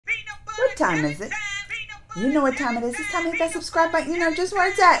time is it? You know what time it is. It's time to hit that subscribe button. You know just where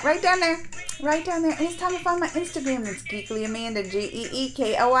it's at. Right down there. Right down there. And it's time to find my Instagram. It's Geekly Amanda.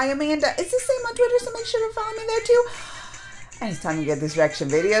 GeeKoi Amanda. It's the same on Twitter, so make sure to follow me there too. And it's time to get this reaction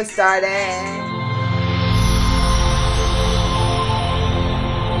video started.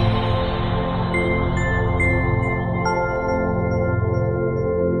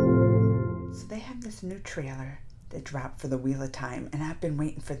 New trailer that dropped for the Wheel of Time, and I've been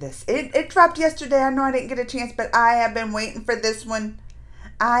waiting for this. It dropped yesterday. I know I didn't get a chance, but I have been waiting for this one.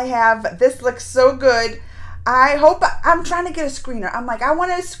 I have. This looks so good. I hope. I'm trying to get a screener. I'm like, I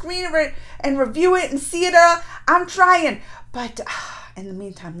want to screen it and review it and see it all. I'm trying, but in the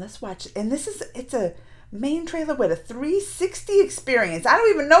meantime, let's watch it. And it's a main trailer with a 360 experience. I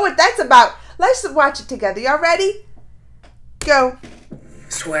don't even know what that's about. Let's watch it together. Y'all ready? Go.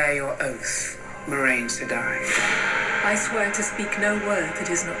 Swear your oath. Moraine Sedai. I swear to speak no word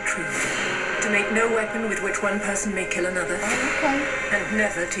that is not true, to make no weapon with which one person may kill another, and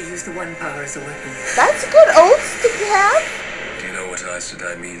never to use the one power as a weapon. That's good oaths to have. Do you know what Aes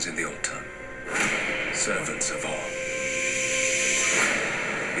Sedai means in the old tongue? Servants of all.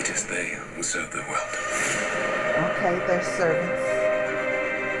 It is they who serve the world. Okay, they're servants.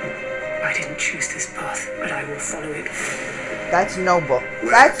 I didn't choose this path, but I will follow it. That's noble.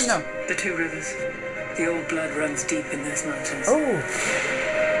 That's noble. The two rivers. The old blood runs deep in those mountains. Oh.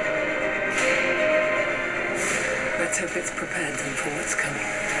 Let's hope it's prepared them for what's coming.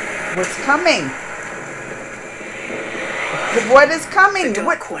 What's coming? What is coming? The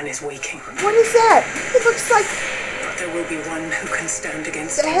Dark One is waking. What is that? It looks like... But there will be one who can stand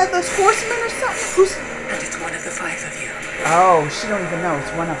against the Headless Horseman or something? And it's one of the five of you. Oh, she don't even know.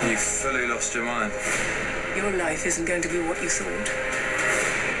 It's one of them. You fully lost your mind. Your life isn't going to be what you thought.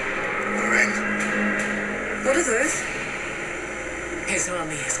 Moraine. What are those? His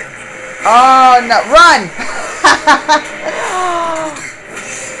army is coming. Oh, no. Run!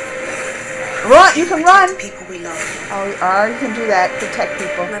 Run! You can run! People we love. Oh, you can do that. Protect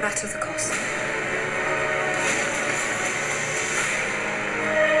people. No matter the cost.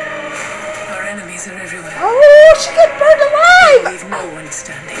 Our enemies are everywhere. Oh, she got burned alive! Leave no one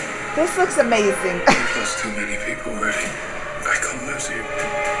standing. This looks amazing. We've lost too many people already. I can't lose you.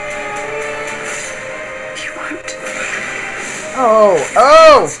 You won't.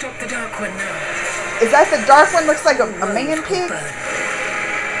 Oh! Stop the Dark One now. Is that the Dark One? Looks like a man pig?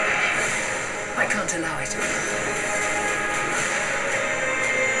 I can't allow it.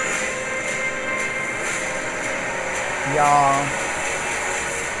 Y'all.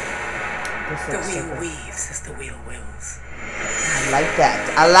 The wheel weaves as the wheel wills. I like that.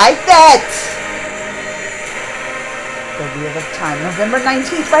 I like that! The Wheel of Time. November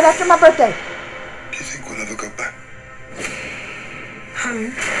 19th, right after my birthday. Do you think we'll ever go back?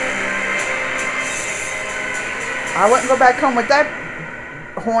 Home? I wouldn't go back home with that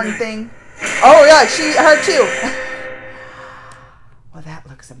horn thing. Oh, yeah, her too. Well, that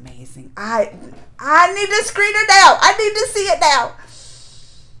looks amazing. I need to screen it now. I need to see it now.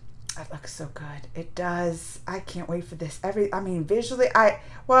 That looks so good. It does. I can't wait for this. Visually, I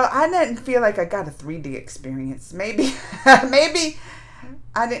didn't feel like I got a 3D experience. Maybe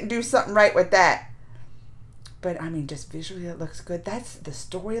I didn't do something right with that. But, just visually it looks good. The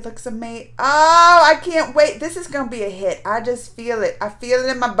story looks amazing. Oh, I can't wait. This is going to be a hit. I just feel it. I feel it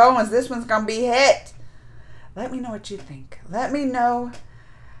in my bones. This one's going to be a hit. Let me know what you think. Let me know.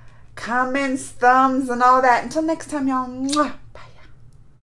 Comments, thumbs, and all that. Until next time, y'all.